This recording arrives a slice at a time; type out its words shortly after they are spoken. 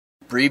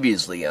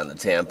Previously on the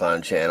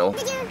Tampon channel.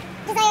 What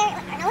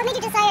made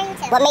you desire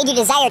YouTube? What made you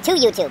desire to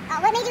YouTube?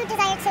 What made you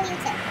desire to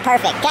YouTube?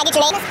 Perfect. Can I get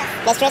your name?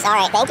 Mistress. All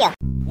right, thank you.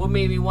 What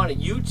made me want to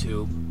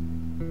YouTube?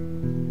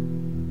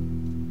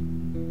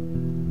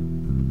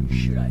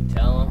 Should I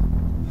tell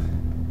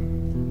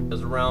him? It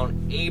was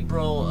around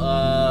April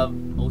of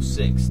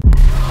 06.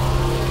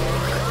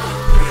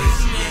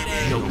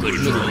 No good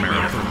for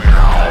America.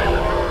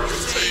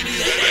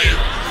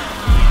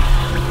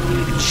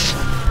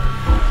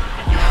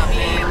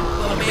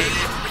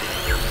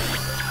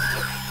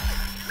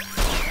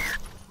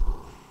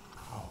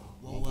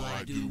 What will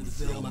I do to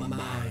fill my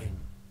mind?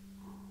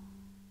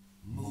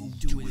 Move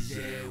to a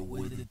there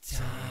where the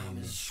time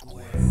is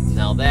square.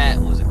 Now that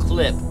was a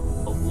clip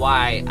of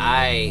why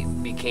I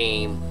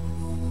became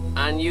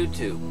on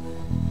YouTube.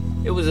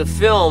 It was a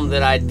film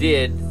that I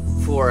did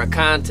for a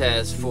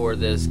contest for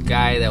this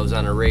guy that was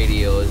on the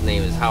radio. His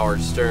name is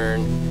Howard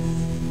Stern.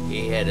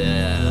 He had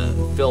a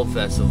film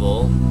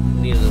festival.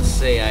 Needless to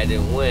say, I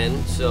didn't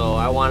win, so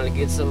I wanted to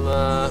get some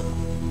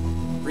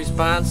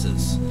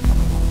responses.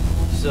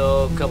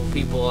 So a couple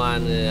people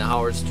on the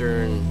Howard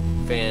Stern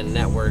fan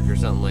network or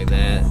something like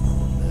that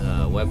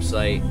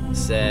website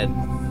said,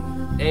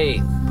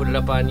 hey, put it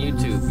up on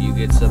YouTube, you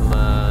get some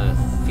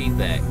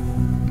feedback.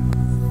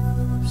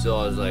 So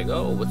I was like,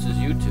 oh, what's this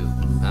YouTube?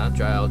 I'll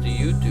try out the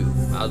YouTube.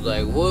 I was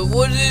like,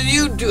 what is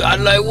YouTube? I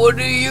was like, what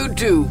do you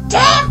do?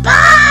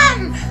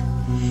 TAMMpON!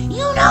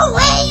 You know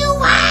where you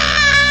are!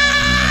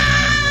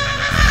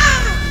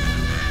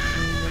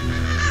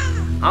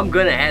 I'm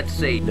gonna have to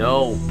say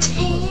no.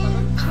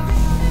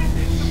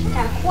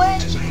 Got a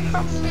question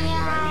from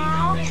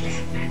meow.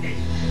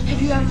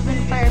 Have you ever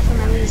been fired from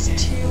at least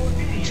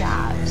 2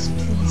 jobs?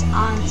 Please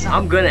answer.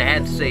 I'm gonna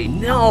have to say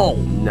no.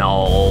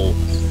 No.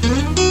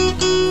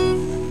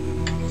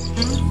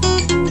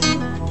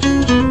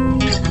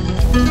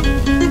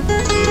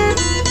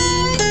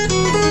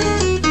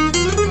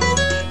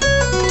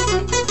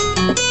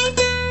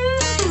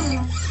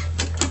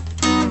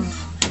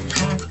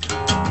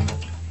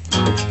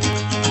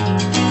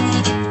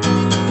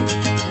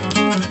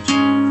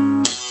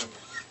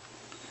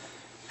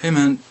 Hey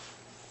man,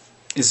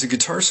 is the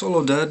guitar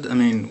solo dead? I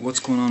mean, what's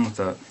going on with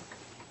that?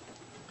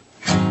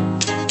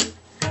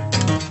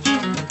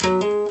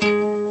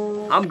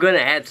 I'm gonna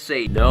have to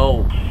say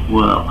no.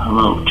 Well,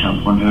 hello,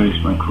 TAMMpON. Here is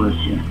my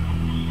question.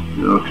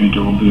 You think I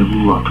will be a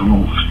rock and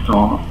roll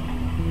star?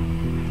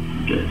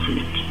 That's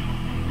it.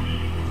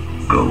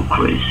 Go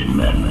crazy,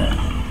 man.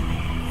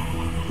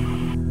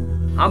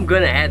 I'm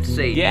gonna have to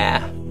say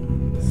yeah.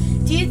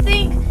 Do you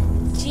think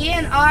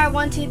GNR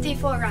 1, 2, 3,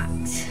 4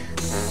 rocks?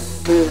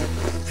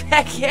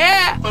 Heck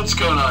yeah! What's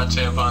going on,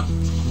 TAMMpON?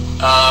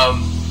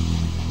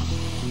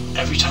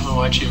 Every time I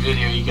watch your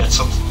video, you got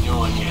something new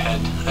on your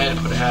head. I had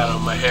to put a hat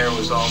on, my hair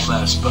was all a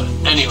mess, but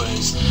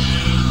anyways.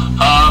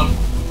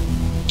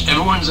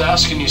 Everyone's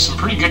asking you some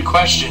pretty good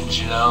questions,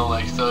 you know,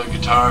 like the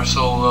guitar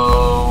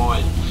solo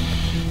and,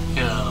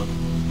 you know,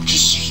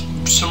 just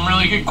some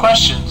really good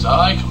questions. I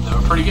like them. They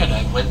were pretty good.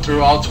 I went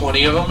through all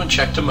 20 of them and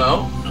checked them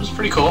out. It was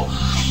pretty cool.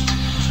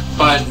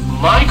 But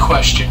my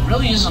question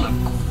really isn't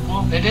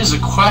well, it is a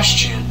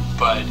question,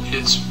 but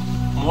it's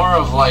more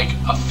of like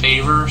a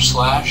favor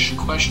 /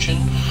 question.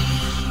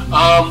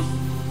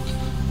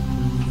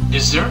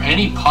 Is there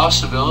any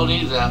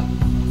possibility that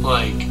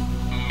like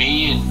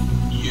me and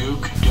you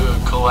could do a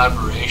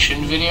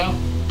collaboration video?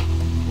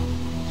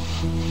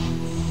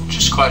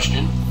 Just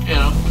question, you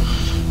know.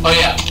 Oh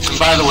yeah, and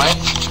by the way,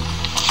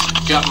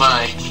 got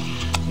my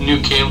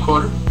new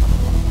camcorder.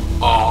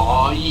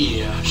 Oh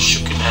yeah,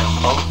 shook it down.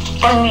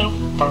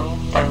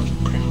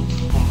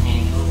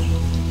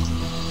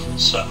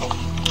 So,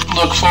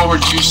 look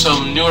forward to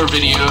some newer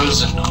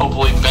videos and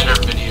hopefully better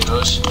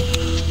videos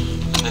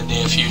in the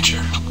near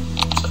future.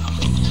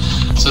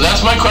 So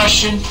that's my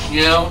question.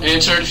 You know,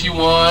 answer it if you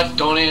want.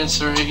 Don't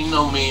answer it. You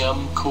know me.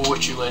 I'm cool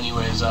with you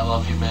anyways. I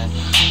love you, man.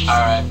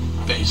 Alright,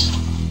 peace.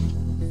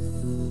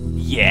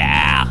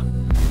 Yeah.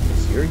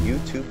 Is your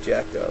YouTube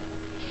jacked up?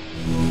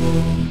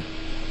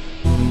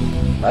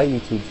 My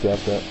YouTube's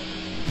jacked up.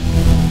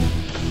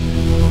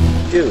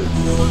 Dude,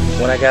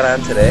 when I got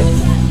on today,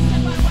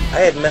 I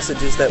had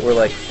messages that were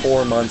like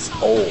 4 months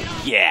old.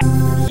 Yeah.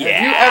 Yeah.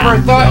 Have you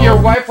ever thought your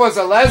wife was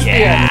a lesbian?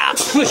 Yeah.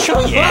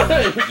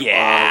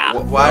 Yeah.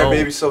 Why are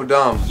babies so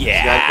dumb? Yeah.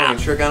 You guys playing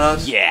a trick on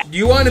us? Yeah. Do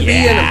you want to be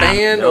in a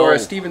band or a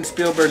Steven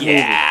Spielberg movie?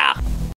 Yeah.